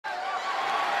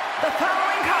The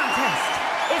following contest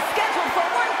is scheduled for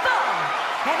one fall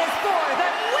and is for the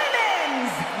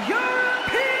Women's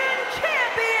European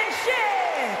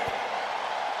Championship.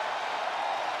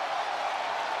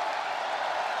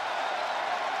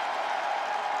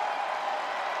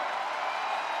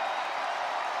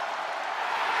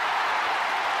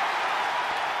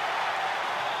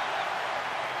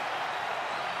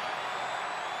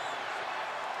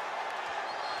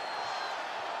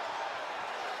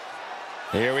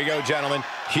 Here we go, gentlemen.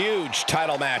 Huge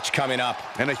title match coming up.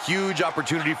 And a huge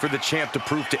opportunity for the champ to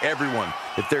prove to everyone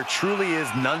that there truly is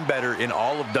none better in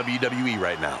all of WWE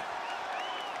right now.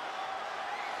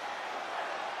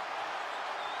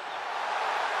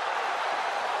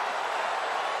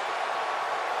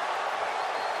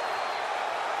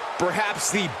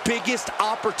 Perhaps the biggest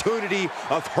opportunity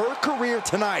of her career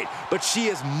tonight, but she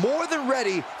is more than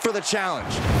ready for the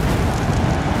challenge.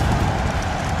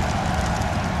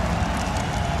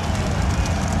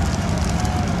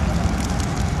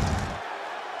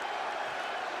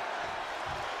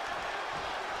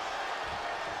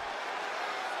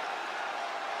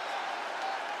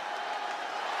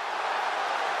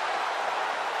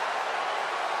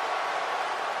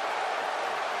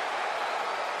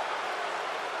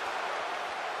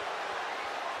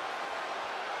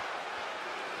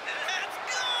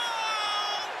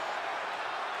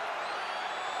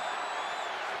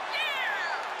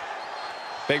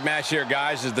 Big match here,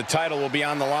 guys, as the title will be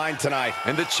on the line tonight.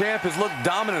 And the champ has looked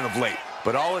dominant of late,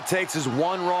 but all it takes is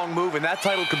one wrong move, and that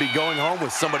title could be going home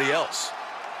with somebody else.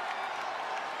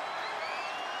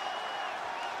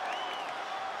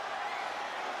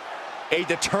 A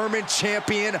determined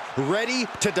champion ready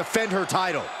to defend her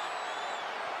title.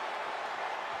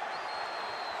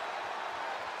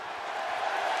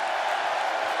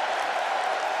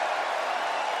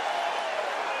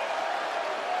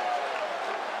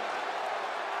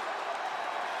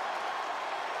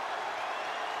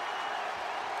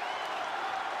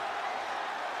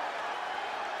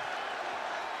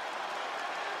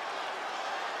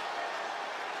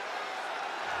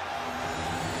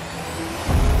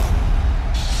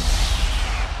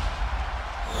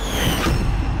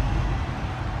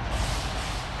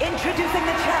 Introducing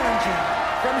the challenger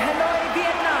from Hanoi,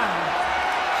 Vietnam,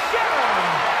 Sharon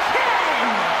Chen.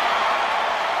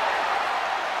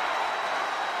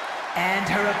 And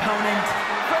her opponent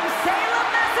from Salem,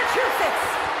 Massachusetts,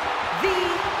 the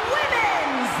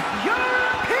Women's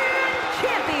European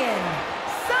Champion,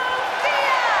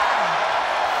 Sophia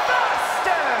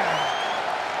Foster.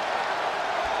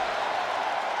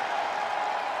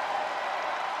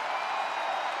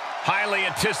 Highly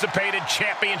anticipated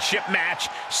championship match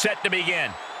set to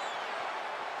begin.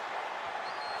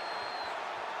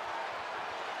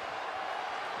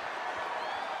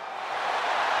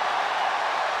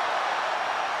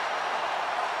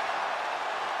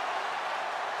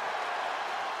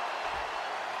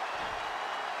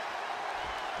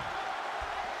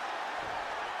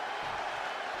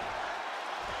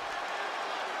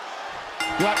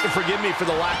 You'll have to forgive me for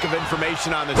the lack of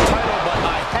information on this title, but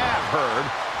I have heard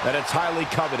that it's highly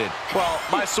coveted. Well,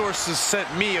 my sources sent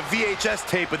me a VHS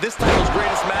tape of this title's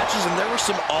greatest matches, and there were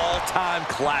some all-time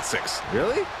classics.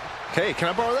 Really? Okay, can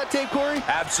I borrow that tape, Corey?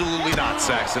 Absolutely not,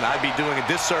 Saxon. I'd be doing a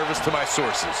disservice to my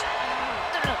sources.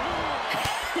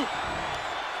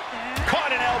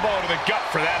 Caught an elbow to the gut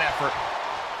for that effort.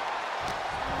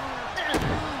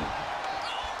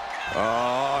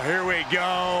 Oh, here we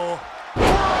go.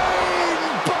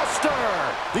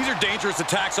 These are dangerous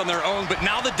attacks on their own, but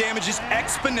now the damage is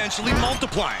exponentially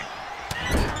multiplying.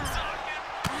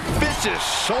 Vicious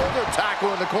shoulder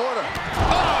tackle in the corner.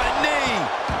 Oh, a knee!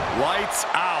 Lights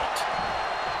out.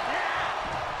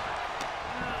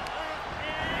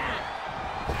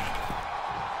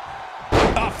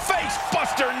 A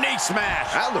face-buster knee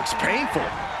smash. That looks painful.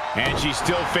 And she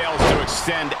still fails to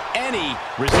extend any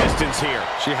resistance here.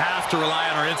 She has to rely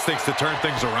on her instincts to turn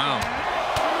things around.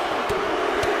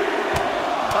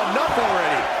 Enough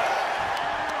already.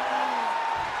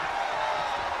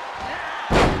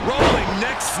 Rolling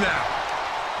neck snap.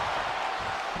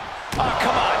 Oh,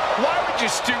 come on. Why would you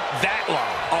stoop that low?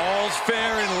 All's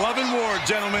fair in love and war,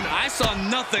 gentlemen. I saw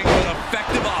nothing but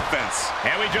effective offense.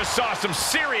 And we just saw some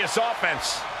serious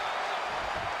offense.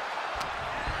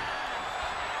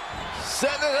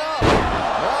 Setting it up.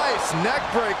 Nice neck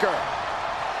breaker.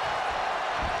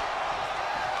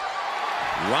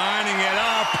 Lining it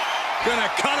up.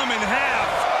 Gonna cut him in half.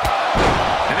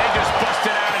 And they just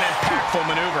busted out an impactful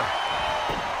maneuver.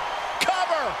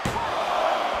 Cover.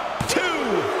 2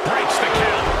 breaks the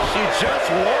count. She just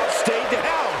won't stay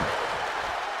down.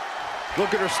 Look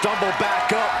at her stumble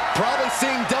back up. Probably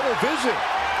seeing double vision.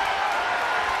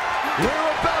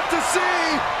 We're about to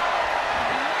see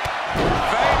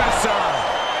Famous.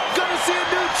 gonna see a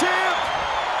new champ.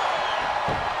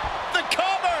 The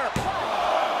cover.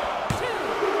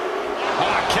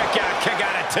 Oh, kick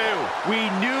out at 2. We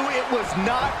knew it was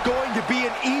not going to be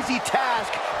an easy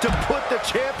task to put the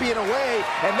champion away,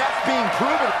 and that's being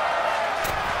proven.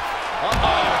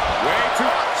 Way too.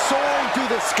 Soaring through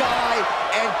the sky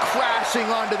and crashing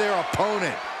onto their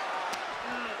opponent.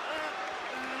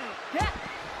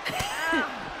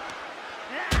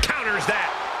 Counters that.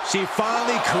 She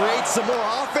finally creates some more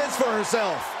offense for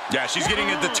herself. Yeah, she's getting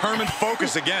a determined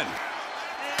focus again.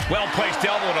 Well-placed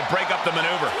elbow to break up the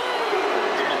maneuver.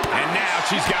 And now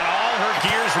she's got all her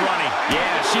gears running.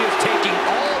 Yeah, she is taking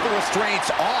all the restraints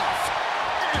off.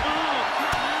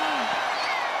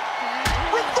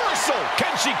 Reversal.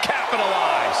 Can she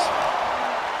capitalize?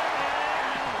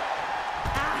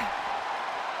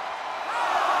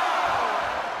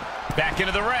 Back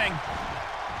into the ring.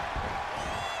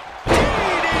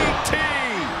 DDT.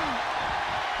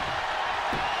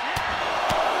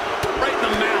 Right in the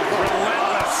mouth.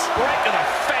 Relentless. Right to the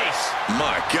face.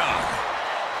 My God.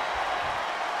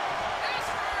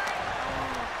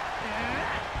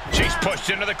 She's pushed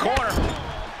into the corner.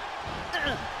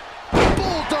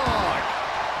 Bulldog.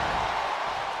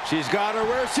 She's got her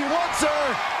where she wants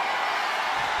her.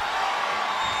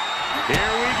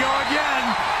 Here we go again.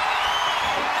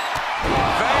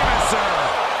 Famous.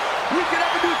 We could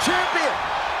have a new champion.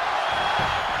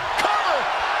 Cover.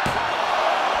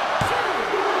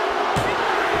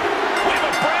 We have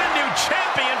a brand new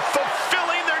champion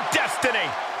fulfilling their destiny.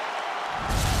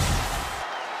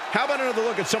 How about another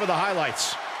look at some of the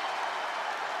highlights?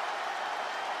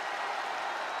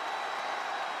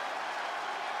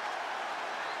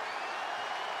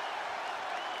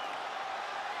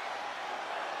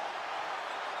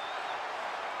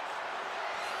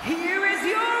 Here is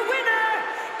your winner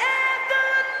and the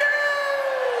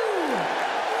new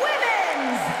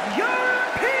Women's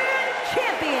European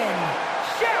Champion,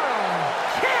 Cheryl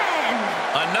Chen.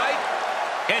 A night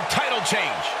and title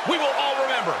change we will all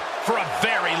remember for a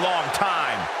very long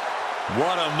time.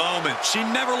 What a moment. She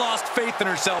never lost faith in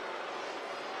herself.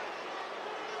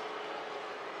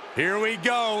 Here we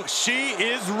go. She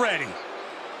is ready.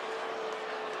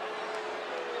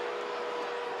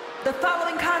 The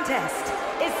following contest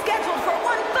is scheduled for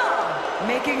one fall,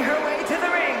 making her way to the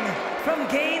ring from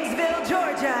Gainesville,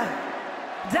 Georgia,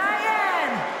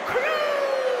 Diane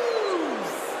Cruz.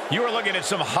 You are looking at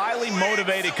some highly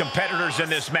motivated competitors in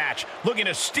this match, looking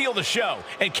to steal the show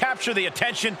and capture the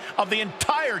attention of the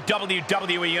entire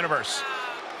WWE Universe.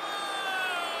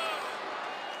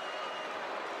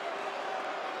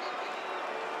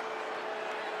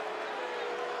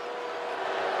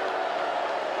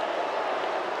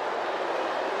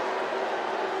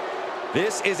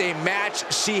 This is a match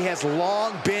she has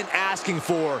long been asking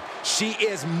for. She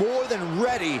is more than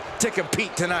ready to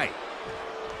compete tonight.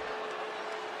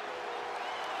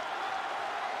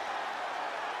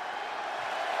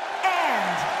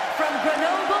 And from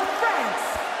Grenoble, France,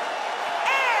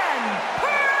 Anne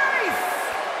Price.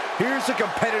 Here's a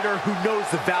competitor who knows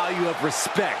the value of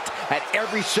respect. At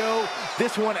every show,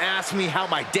 this one asks me how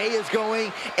my day is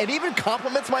going and even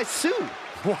compliments my suit.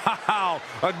 Wow.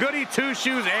 A goody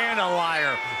two-shoes and a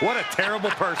liar. What a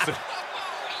terrible person.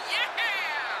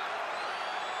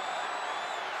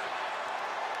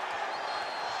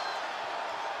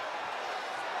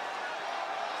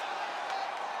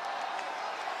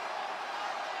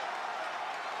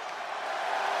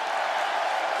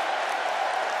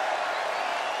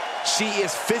 She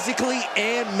is physically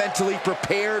and mentally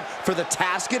prepared for the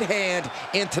task at hand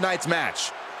in tonight's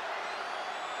match.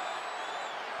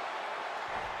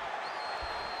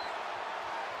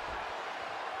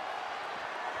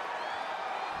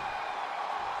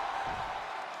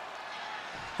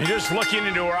 And just looking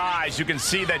into her eyes, you can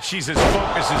see that she's as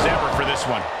focused as ever for this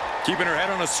one. Keeping her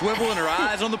head on a swivel and her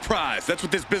eyes on the prize. That's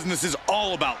what this business is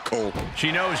all about, Cole.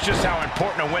 She knows just how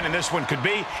important a win in this one could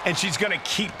be, and she's going to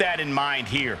keep that in mind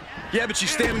here. Yeah, but she's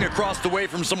standing across the way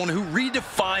from someone who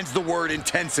redefines the word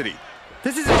intensity.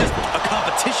 This isn't just a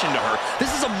competition to her.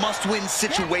 This is a must-win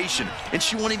situation, and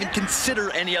she won't even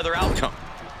consider any other outcome.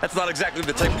 That's not exactly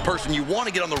the type of person you want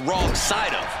to get on the wrong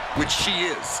side of, which she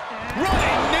is.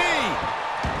 Running knee!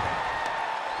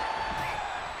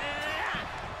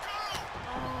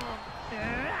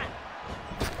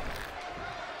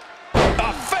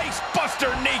 A face-buster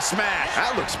knee smash!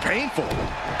 That looks painful.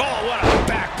 Oh, what a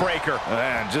backbreaker!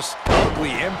 And just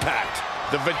ugly impact.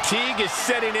 The fatigue is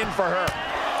setting in for her.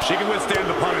 She can withstand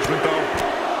the punishment, though.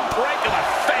 Right to the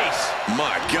face!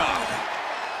 My God.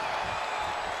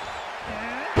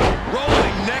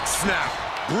 Rolling neck neck snap.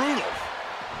 Brutal.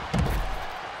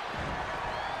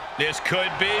 This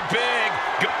could be big.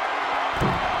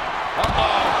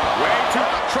 Way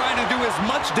too trying to do as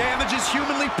much damage as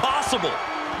humanly possible.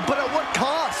 But at what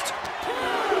cost?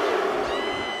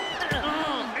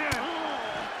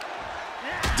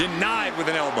 Denied with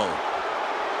an elbow.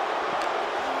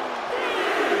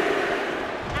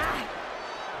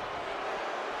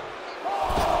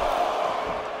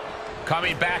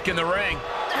 Coming back in the ring.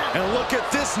 And look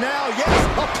at this now. Yes,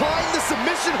 applying the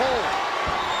submission hold.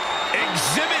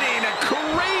 Exhibiting a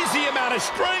crazy amount of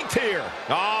strength here.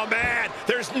 Oh, man,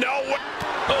 there's no way.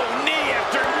 Oh, knee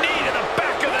after knee to the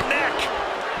back of the neck.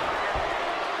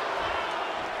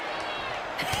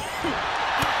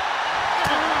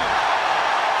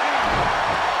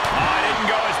 Oh, it didn't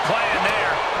go as planned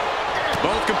there.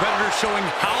 Both competitors showing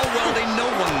how well they know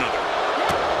one another.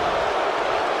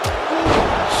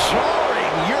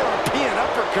 Jarring European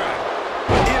uppercut.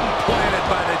 Implanted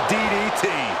by the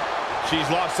DDT. She's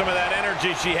lost some of that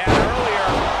energy she had earlier.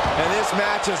 And this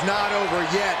match is not over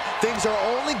yet. Things are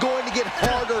only going to get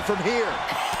harder from here.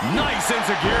 Nice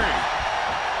enziguri.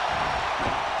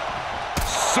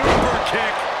 Super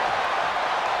kick.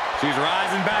 She's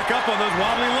rising back up on those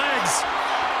wobbly legs.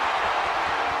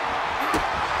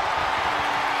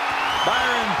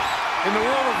 Byron, in the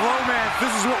world of romance,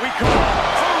 this is what we call,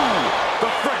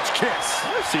 the French kiss.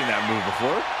 I've seen that move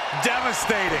before.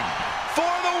 Devastating. For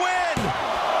the win!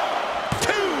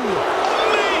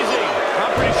 Amazing!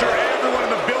 I'm pretty sure everyone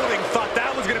in the building thought that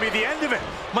was going to be the end of it,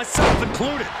 myself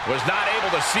included. Was not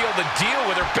able to seal the deal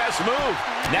with her best move.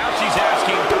 Now she's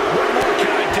asking, what more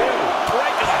can I do?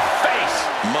 Right to the face.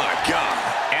 My God.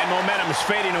 And momentum is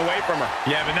fading away from her.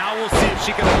 Yeah, but now we'll see if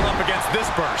she can hold up against this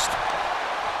burst.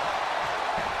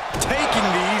 Taking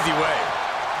the easy way.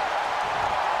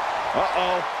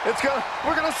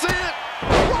 We're gonna see it.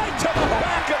 Right to the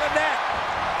back of the neck.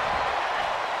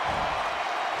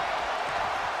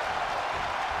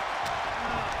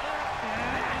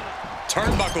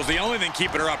 Turnbuckle's the only thing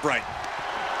keeping her upright.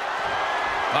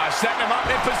 Setting him up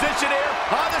in position here.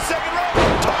 On the second rope.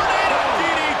 Tornado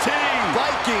DDT.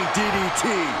 Viking DDT.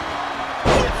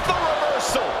 With the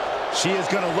reversal. She is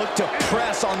going to look to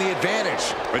press on the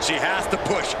advantage. But she has to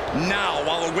push now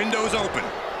while the window's open.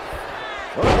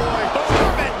 Oh, boy.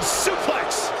 German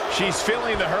suplex. She's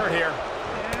feeling the hurt here.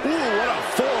 Ooh, what a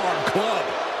forearm club.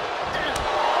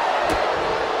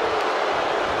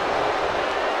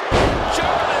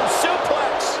 German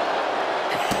suplex.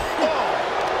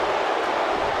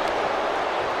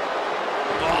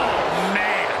 Oh,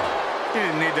 man. He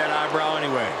didn't need that eyebrow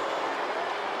anyway.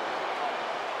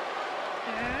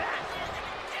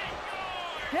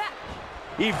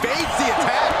 Evades the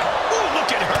attack. Ooh,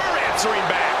 look at her answering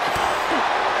back.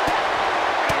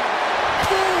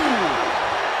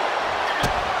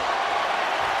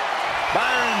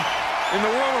 Byron, in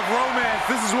the world of romance,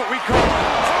 this is what we call,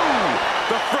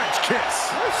 the French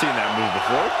kiss. I've seen that move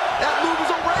before. That move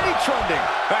is already trending.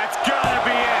 That's gotta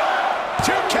be it.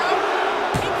 2 count.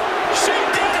 She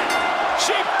did it.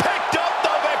 She picked up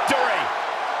the victory.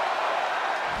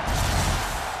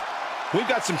 We've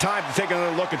got some time to take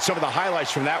another look at some of the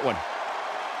highlights from that one.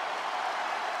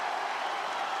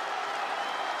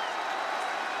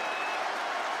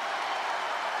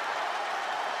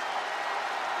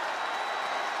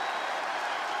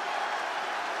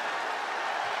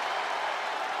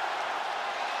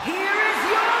 Here is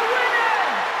your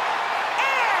winner,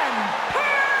 Ann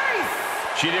Price!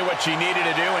 She did what she needed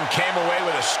to do and came away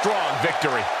with a strong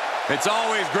victory. It's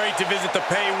always great to visit the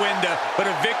pay window, but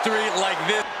a victory like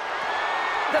this.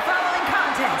 The following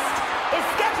contest is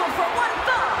scheduled for one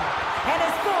fall and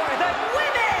is for the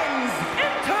Women's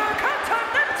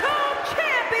Intercontinental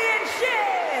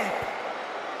Championship!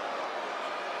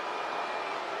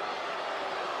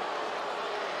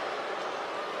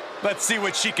 Let's see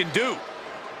what she can do.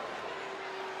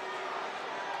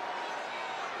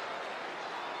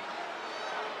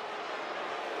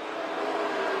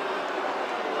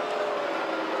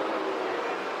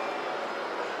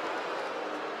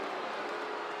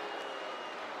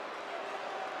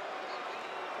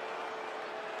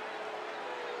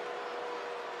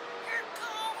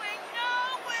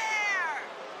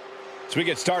 As we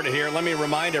get started here, let me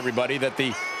remind everybody that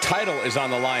the title is on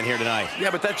the line here tonight. Yeah,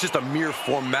 but that's just a mere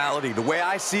formality. The way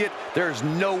I see it, there's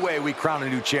no way we crown a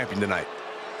new champion tonight.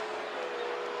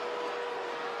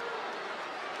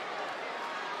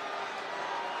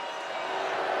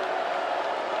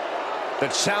 The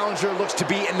challenger looks to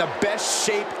be in the best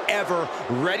shape ever,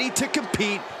 ready to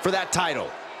compete for that title.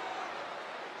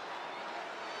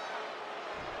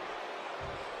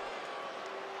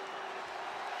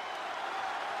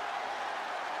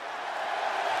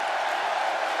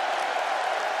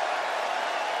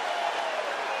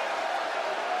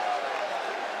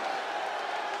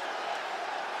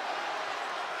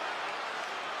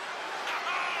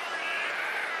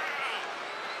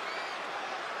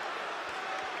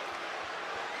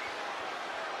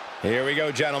 Here we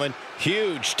go, gentlemen.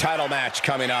 Huge title match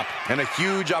coming up. And a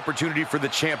huge opportunity for the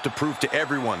champ to prove to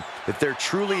everyone that there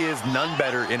truly is none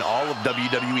better in all of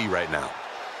WWE right now.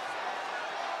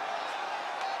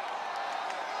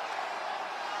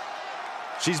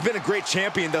 She's been a great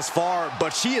champion thus far,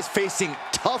 but she is facing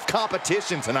tough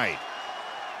competition tonight.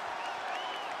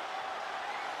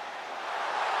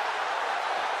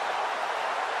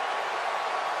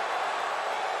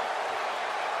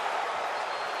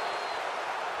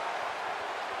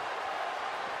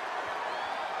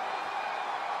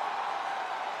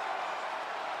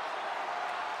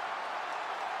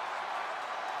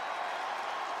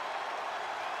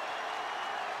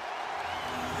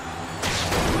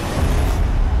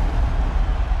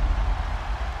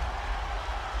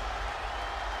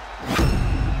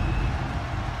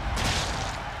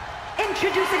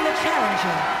 Introducing the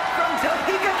challenger from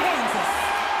Topeka, Kansas,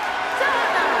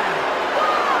 Donna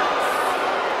Watts.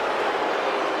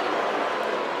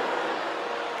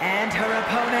 And her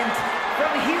opponent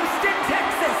from Houston,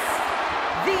 Texas,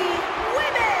 the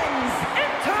Women's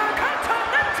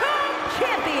Intercontinental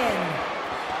Champion,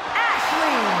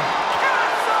 Ashley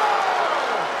Castle.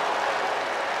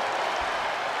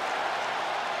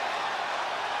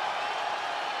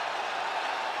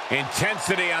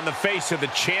 Intensity on the face of the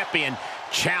champion.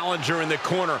 Challenger in the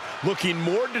corner, looking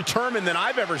more determined than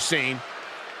I've ever seen.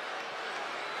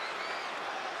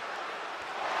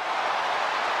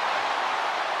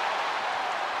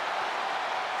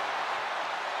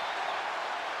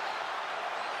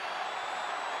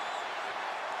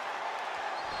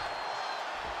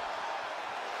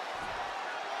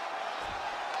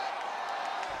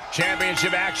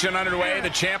 Championship action underway. The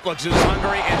champ looks as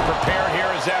hungry and prepared here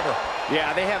as ever.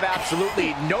 Yeah, they have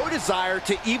absolutely no desire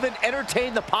to even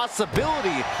entertain the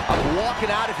possibility of walking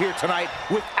out of here tonight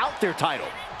without their title.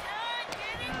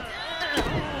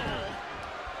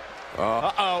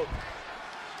 Uh-oh.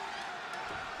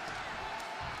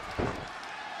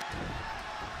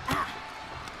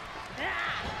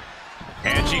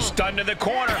 And she's stunned in the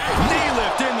corner. Knee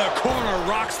lift in the corner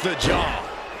rocks the jaw.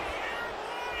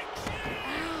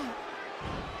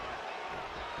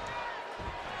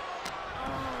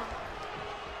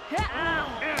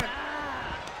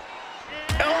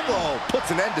 Elbow puts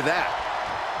an end to that.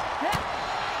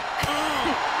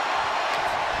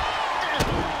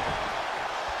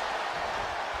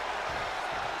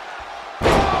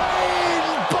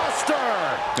 Buster!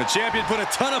 The champion put a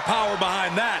ton of power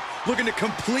behind that, looking to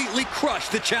completely crush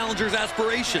the challenger's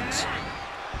aspirations.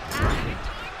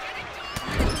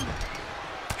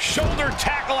 Shoulder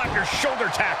tackle after shoulder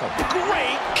tackle.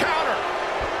 Great counter.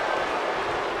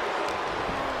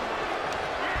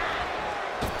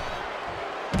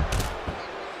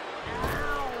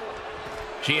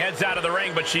 She heads out of the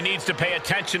ring, but she needs to pay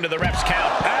attention to the ref's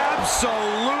count.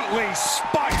 Absolutely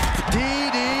spiked.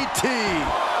 DDT.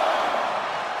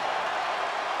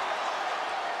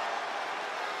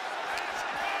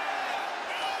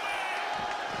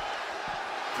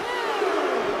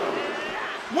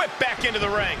 Whip back into the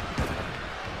ring.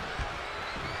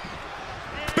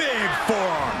 Big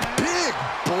forearm. Big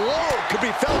blow could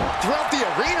be felt throughout the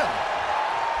arena.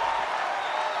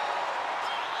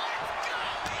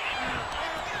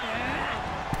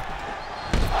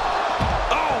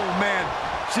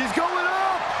 She's going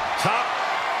up. Top.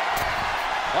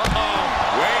 Uh-oh.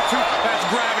 Way too. That's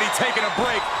gravity taking a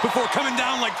break before coming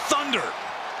down like thunder.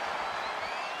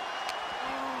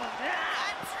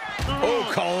 Oh,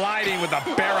 colliding with the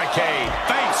barricade.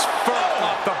 Face first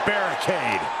off the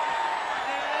barricade.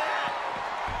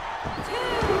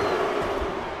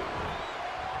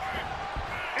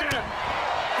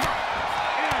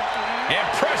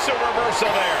 Impressive reversal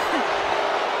there.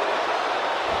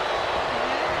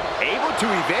 Able to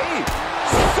evade.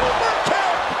 Super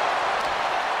kick!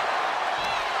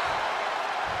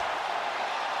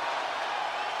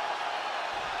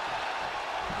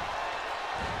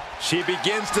 She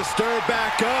begins to stir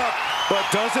back up, but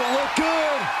doesn't look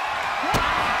good.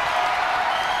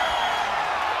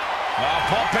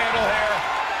 Pump handle here.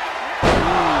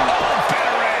 Oh,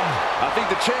 veteran. I think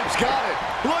the champ's got it.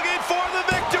 Looking for the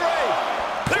victory.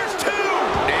 There's two.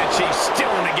 And she's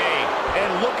still in the game.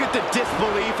 And look at the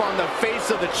disbelief on the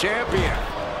face of the champion.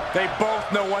 They both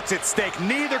know what's at stake.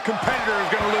 Neither competitor is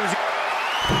going to lose.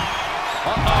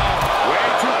 Way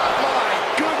too. My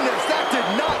goodness, that did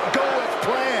not go as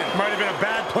planned. Might have been a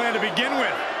bad plan to begin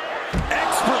with.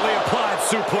 Expertly applied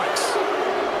suplex.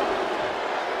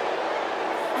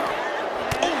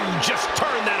 Oh, just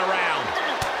turn that around.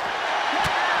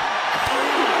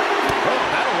 Oh,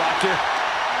 that'll rock you.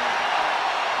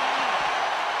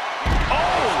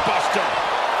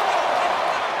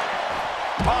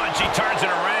 turns it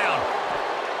around.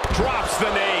 Drops the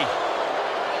knee.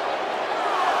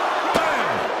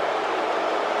 Bam!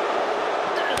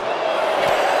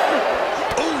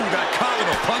 Ooh, got caught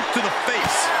with a punch to the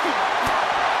face.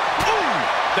 Ooh!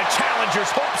 The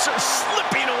challenger's hopes are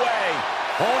slipping away.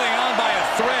 Holding on by a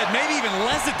thread, maybe even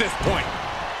less at this point.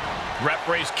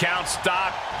 Referee's count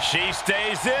stopped. She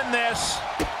stays in this.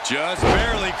 Just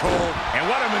barely, Cole. And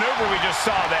what a maneuver we just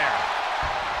saw there.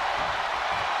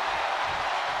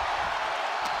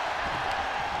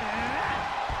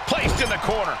 Placed in the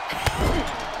corner.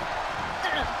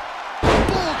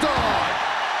 Bulldog!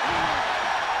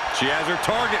 She has her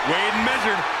target weighed and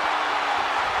measured.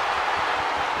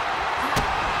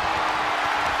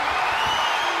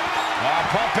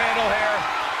 Pump handle here.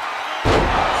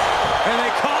 And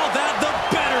they call that the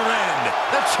better end.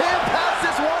 The champ has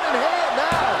this one in hand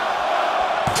now.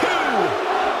 2.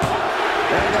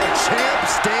 And the champ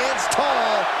stands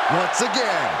tall once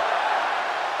again.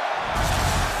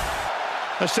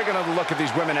 Let's take another look at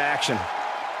these women in action.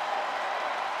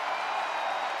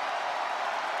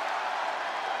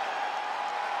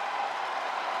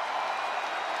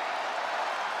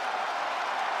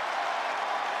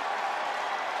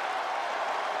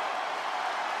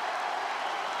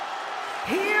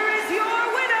 Here is your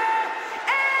winner,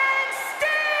 and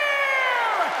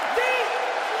still the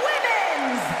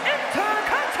Women's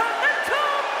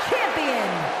Intercontinental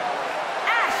Champion,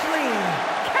 Ashley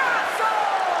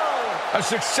Castle. A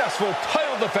successful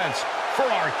title defense for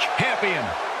our champion.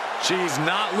 She's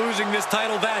not losing this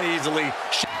title that easily.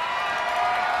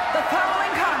 The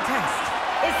following contest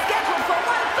is scheduled for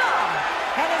one fall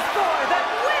and is for the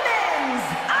Women's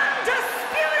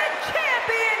Undisputed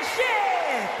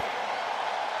Championship.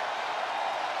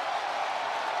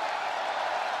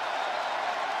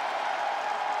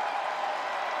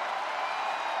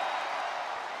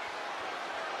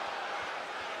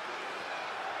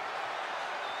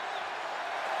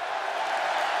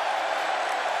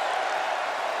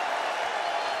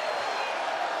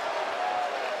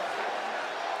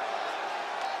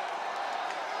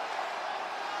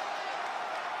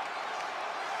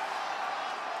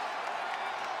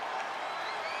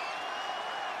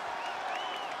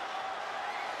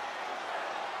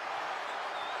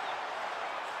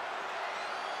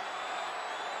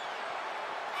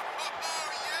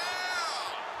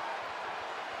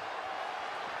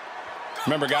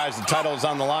 Remember, guys, the title is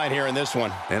on the line here in this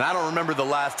one. And I don't remember the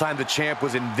last time the champ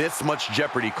was in this much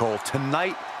jeopardy, Cole.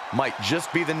 Tonight might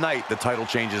just be the night the title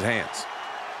changes hands.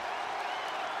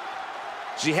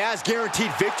 She has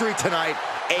guaranteed victory tonight.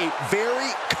 A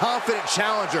very confident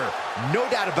challenger, no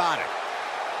doubt about it.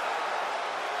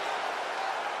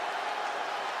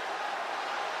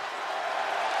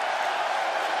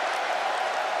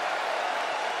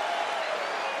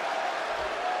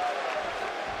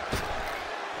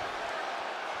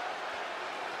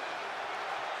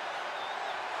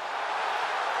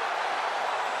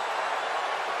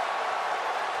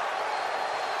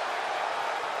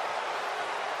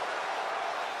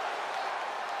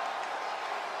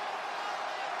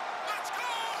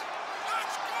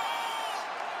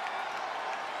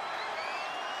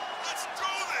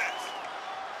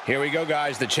 Here we go,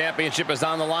 guys. The championship is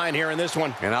on the line here in this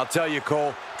one. And I'll tell you,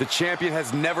 Cole, the champion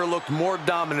has never looked more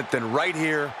dominant than right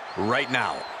here, right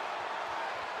now.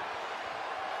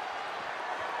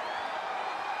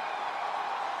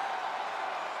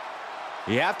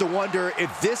 You have to wonder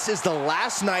if this is the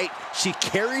last night she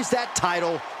carries that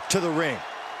title to the ring.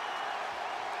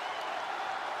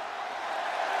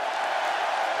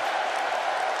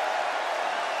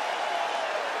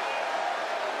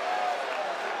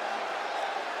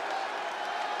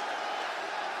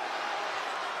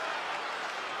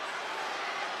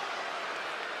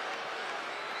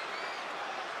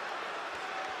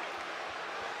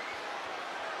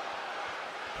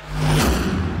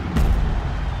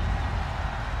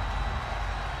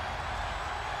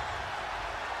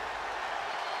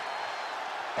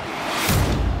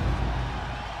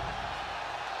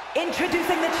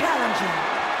 Introducing the challenger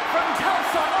from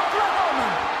Tulsa, Oklahoma,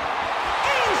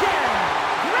 Angel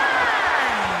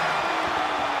Grimes.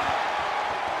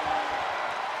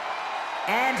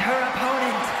 And her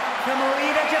opponent from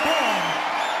Oita, Japan,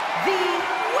 the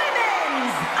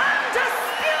Women's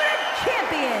Undisputed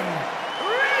Champion,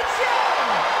 Rachel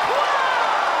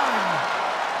Kwan.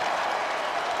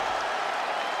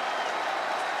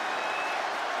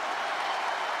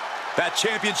 That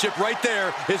championship right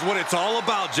there is what it's all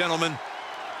about, gentlemen.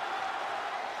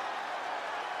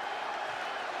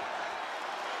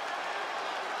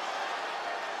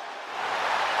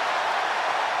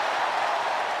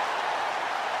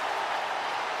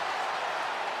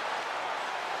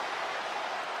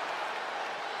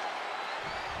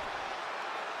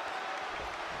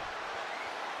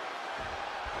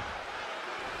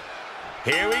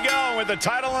 Here we go with the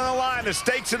title on the line. The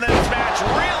stakes in this match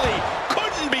really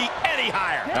couldn't be any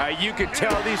higher. You can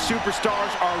tell these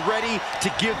superstars are ready to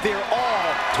give their all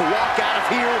to walk out of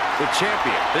here the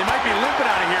champion. They might be limping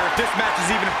out of here if this match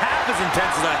is even half as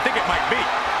intense as I think it might be.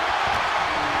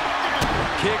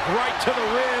 Kick right to the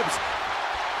ribs.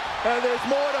 And there's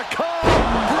more to come.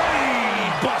 Brain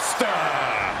Buster!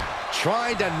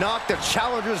 Trying to knock the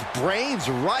challenger's brains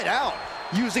right out,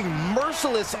 using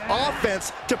merciless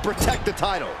offense to protect the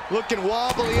title. Looking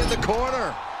wobbly in the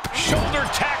corner. Shoulder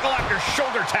tackle after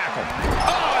shoulder tackle.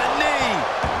 Oh, a knee.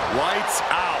 Lights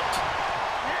out.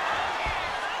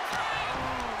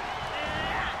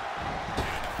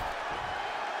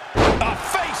 A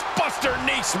face buster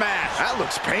knee smash. That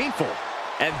looks painful.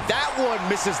 And that one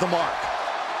misses the mark.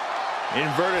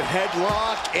 Inverted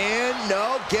headlock, and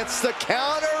no, gets the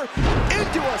counter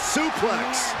into a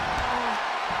suplex.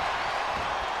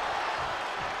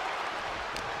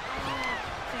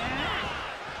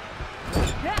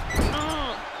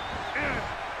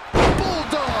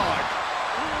 Bulldog.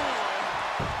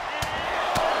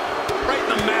 Right in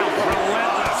the mouth,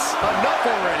 relentless. Enough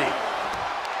already.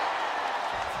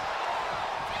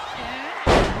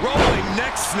 Rolling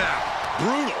neck snap.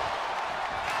 Brutal.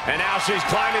 And now she's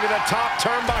climbing to the top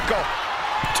turnbuckle.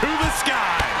 To the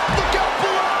sky. Look out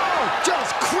below!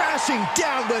 Just crashing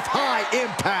down with high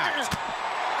impact.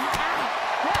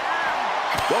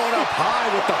 Going up high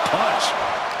with the punch.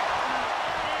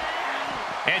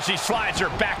 And she slides her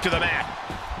back to the mat.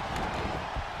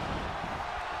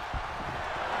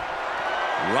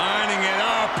 Lining it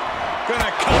up.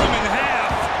 Gonna cut him in half.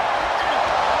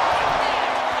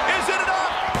 Is it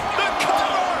enough? The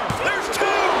cover! There's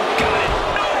two! Got it!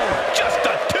 No! Just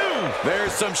a two!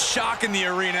 There's some shock in the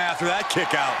arena after that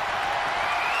kick out.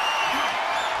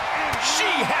 She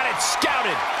had it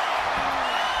scouted.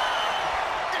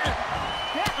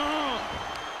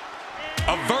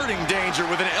 Averting danger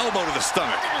with an elbow to the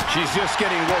stomach. She's just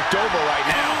getting worked over right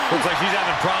now. Looks like she's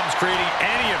having problems creating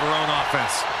any of her own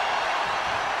offense.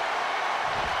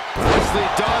 Nicely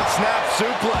done, snap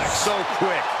suplex. So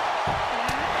quick.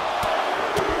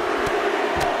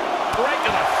 Right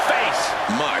to the face.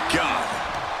 My God.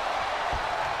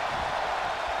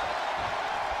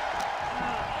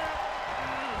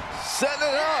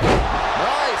 Setting it up.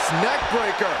 Nice neck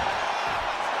breaker.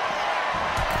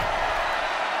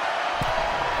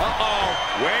 Uh-oh.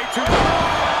 Way too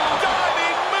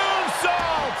Diving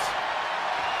moonsault!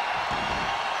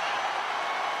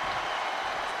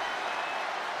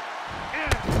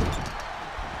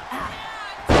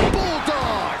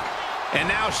 Bulldog. And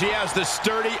now she has the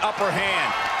sturdy upper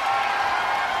hand.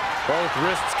 Both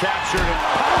wrists captured.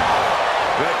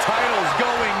 The title's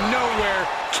going nowhere.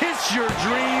 Kiss your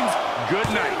dreams. Good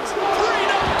night.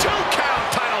 Freedom 2 count.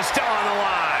 Title still on the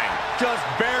line. Just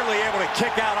barely able to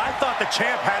kick out. I thought the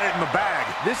champ had it in the bag.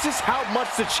 This is how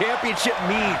much the championship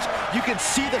means. You can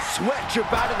see the sweat drip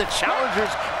out of the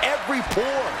challenger's every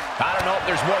pore. I don't know if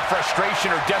there's more frustration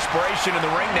or desperation in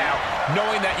the ring now,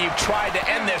 knowing that you've tried to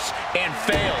end this and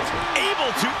failed.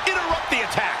 Able to interrupt the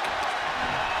attack.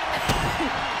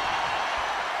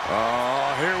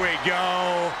 Oh, here we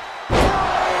go.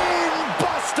 Brain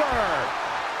Buster.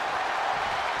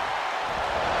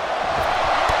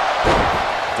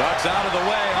 Ducks out of the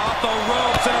way, off the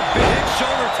ropes, and a big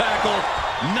shoulder tackle.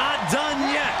 Not done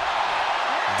yet.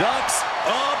 Ducks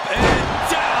up and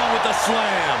down with the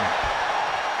slam.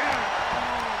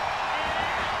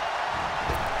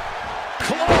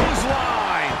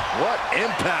 Clothesline. What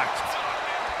impact.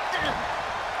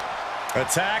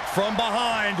 Attack from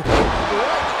behind.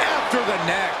 Right after the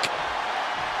neck.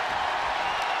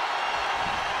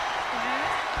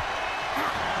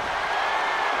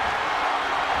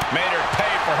 Made her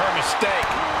pay for her mistake.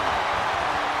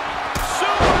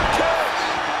 Super kick.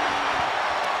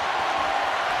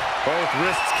 Both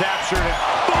wrists captured. And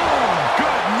boom!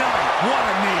 Good night. What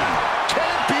a knee. Can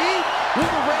it be?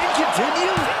 Will the reign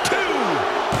continue? 2.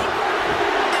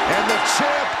 And the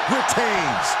champ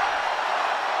retains.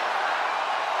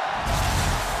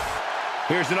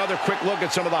 Here's another quick look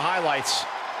at some of the highlights.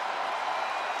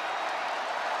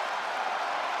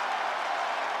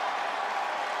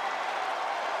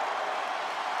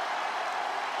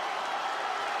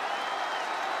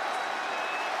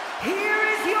 Here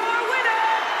is your winner,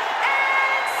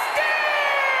 and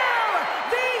still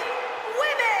the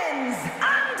Women's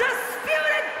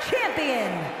Undisputed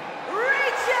Champion,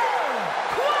 Rachel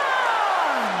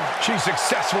Kwan. She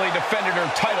successfully defended her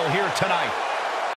title here tonight.